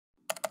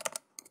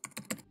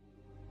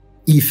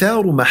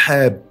إِثَارُ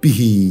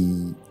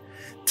مَحَابِّهِ,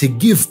 to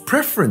give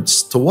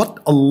preference to what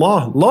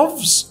Allah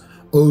loves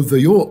over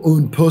your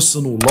own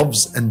personal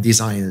loves and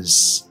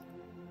desires.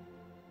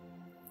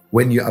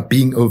 When you are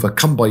being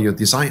overcome by your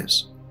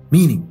desires.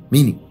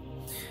 Meaning,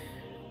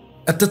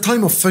 at the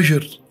time of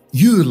Fajr,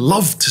 you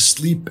love to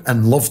sleep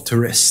and love to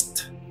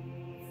rest.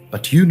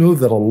 But you know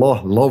that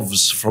Allah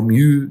loves from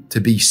you to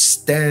be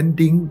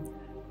standing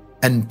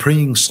and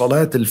praying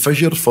Salat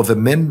al-Fajr for the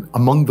men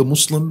among the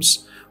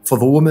Muslims, for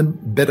the women,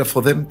 better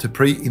for them to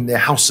pray in their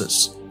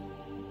houses.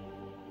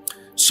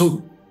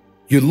 So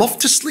you love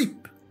to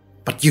sleep,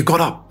 but you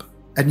got up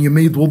and you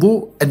made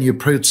wudu and you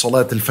prayed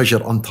Salat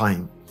al-Fajr on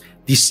time.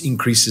 This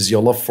increases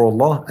your love for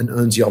Allah and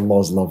earns you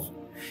Allah's love,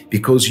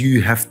 because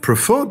you have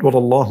preferred what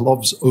Allah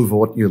loves over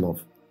what you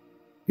love.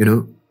 You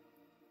know,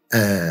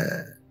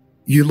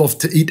 you love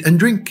to eat and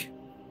drink,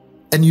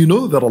 and you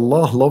know that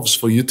Allah loves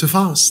for you to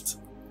fast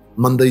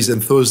Mondays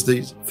and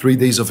Thursdays, 3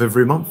 days of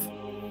every month.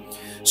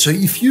 So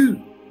if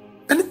you,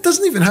 and it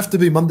doesn't even have to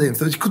be Monday and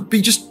Thursday, it could be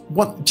just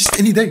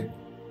any day.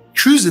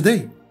 Choose a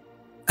day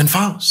and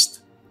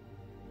fast.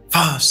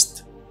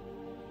 Fast.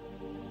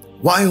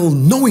 While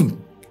knowing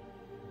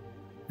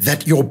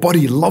that your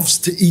body loves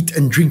to eat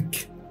and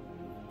drink,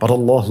 but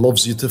Allah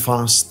loves you to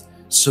fast.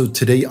 So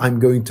today I'm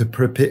going to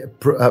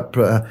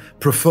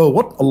prefer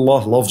what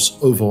Allah loves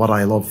over what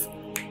I love.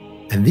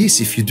 And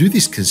this, if you do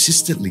this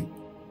consistently,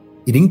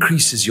 it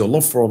increases your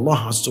love for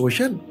Allah Azza wa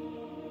Jal.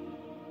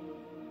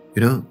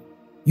 You know,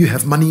 you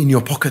have money in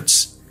your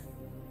pockets.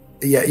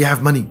 Yeah, you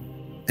have money.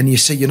 And you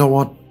say, you know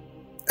what?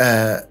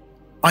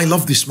 I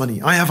love this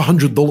money. I have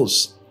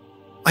 $100.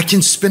 I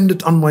can spend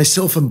it on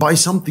myself and buy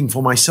something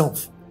for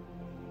myself.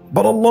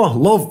 But Allah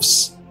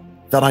loves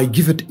that I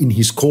give it in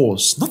His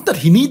cause. Not that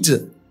He needs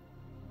it.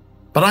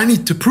 But I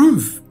need to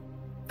prove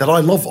that I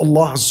love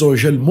Allah Azza wa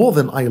Jal more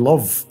than I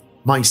love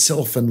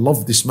myself and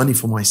love this money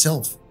for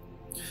myself.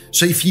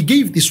 So if you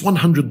gave this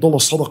 $100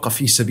 sadaqah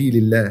fi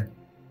sabilillah,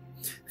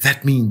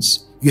 that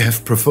means you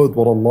have preferred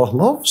what Allah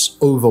loves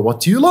over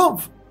what you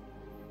love.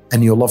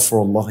 And your love for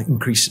Allah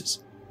increases.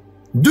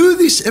 Do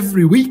this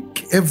every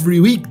week.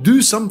 Every week,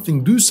 do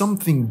something.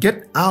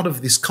 Get out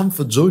of this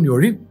comfort zone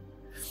you're in.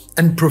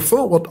 And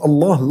prefer what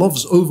Allah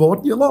loves over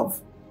what you love.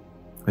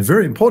 It's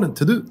very important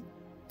to do.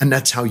 And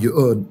that's how you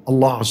earn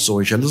Allah Azza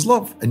wa Jalla's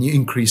love. And you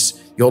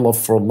increase your love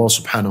for Allah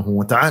Subhanahu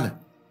Wa Ta'ala.